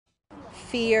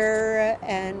fear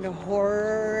and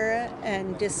horror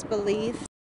and disbelief.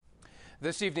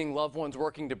 This evening, loved ones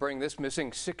working to bring this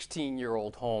missing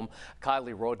 16-year-old home.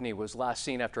 Kiely Rodni was last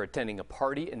seen after attending a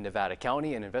party in Nevada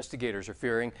County, and investigators are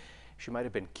fearing she might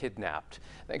have been kidnapped.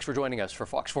 Thanks for joining us for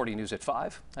Fox 40 News at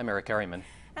 5. I'm Eric Harriman.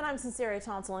 And I'm Sincere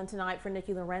Tonsil, and tonight for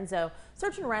Kiely Lorenzo.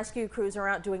 Search and rescue crews are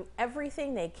out doing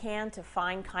everything they can to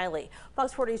find Kiely.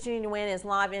 Fox 40's Jeannie Nguyen is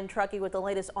live in Truckee with the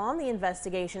latest on the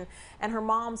investigation and her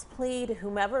mom's plea to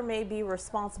whomever may be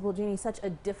responsible. Jeannie, such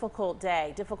a difficult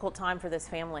day, difficult time for this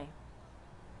family.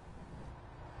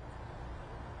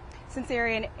 Sincere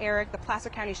and Eric, the Placer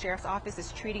County Sheriff's Office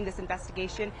is treating this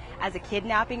investigation as a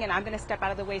kidnapping, and I'm going to step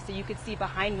out of the way so you can see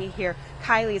behind me here.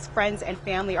 Kiely's friends and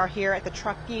family are here at the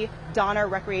Truckee Donner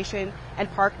Recreation and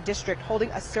Park District holding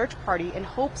a search party in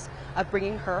hopes of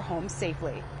bringing her home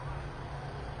safely.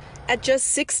 At just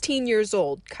 16 years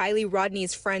old, Kiely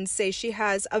Rodni's friends say she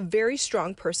has a very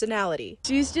strong personality.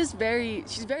 She's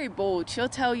very bold. She'll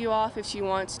tell you off if she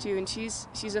wants to, and she's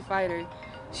a fighter.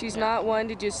 She's not one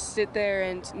to just sit there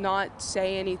and not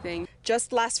say anything.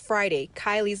 Just last Friday,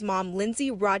 Kiely's mom, Lindsay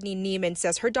Rodni Neiman,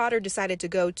 says her daughter decided to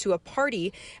go to a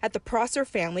party at the Prosser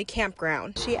family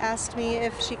campground. She asked me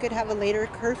if she could have a later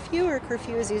curfew. Her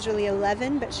curfew is usually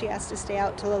 11, but she asked to stay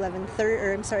out till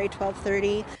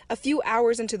 12:30. A few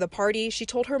hours into the party, she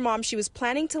told her mom she was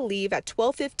planning to leave at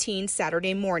 12:15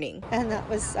 Saturday morning. And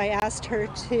I asked her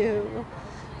to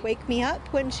wake me up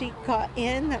when she got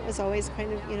in. That was always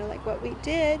kind of, like what we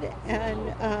did.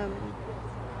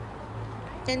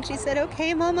 And she said,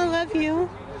 "Okay, Mom, I love you."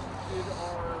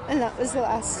 And that was the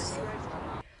last.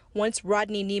 Once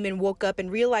Rodni Neiman woke up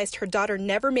and realized her daughter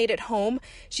never made it home,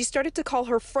 she started to call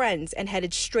her friends and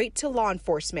headed straight to law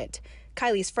enforcement.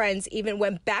 Kiely's friends even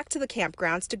went back to the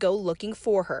campgrounds to go looking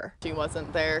for her. She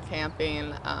wasn't there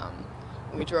camping.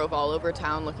 We drove all over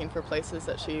town looking for places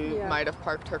that she might have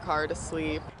parked her car to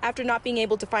sleep. After not being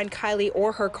able to find Kiely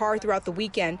or her car throughout the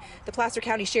weekend, the Placer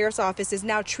County Sheriff's Office is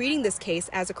now treating this case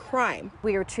as a crime.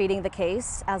 We are treating the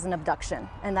case as an abduction,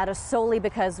 and that is solely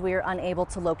because we are unable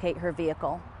to locate her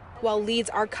vehicle. While leads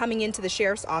are coming into the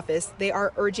Sheriff's Office, they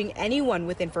are urging anyone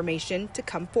with information to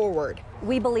come forward.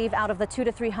 We believe out of the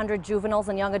 200 to 300 juveniles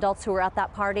and young adults who were at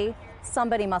that party,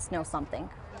 somebody must know something.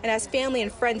 And as family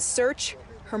and friends search,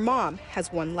 her mom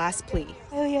has one last plea.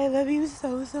 Kiely, I love you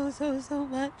so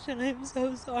much, and I'm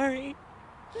so sorry.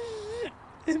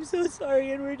 I'm so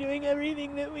sorry, and we're doing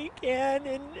everything that we can,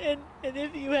 and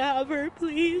if you have her,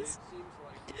 please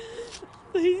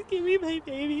give me my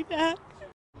baby back.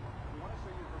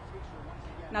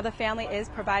 Now the family is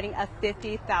providing a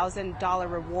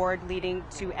 $50,000 reward leading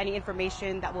to any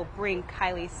information that will bring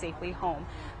Kiely safely home.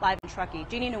 Live in Truckee,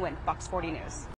 Jeannie Nguyen, Fox 40 News.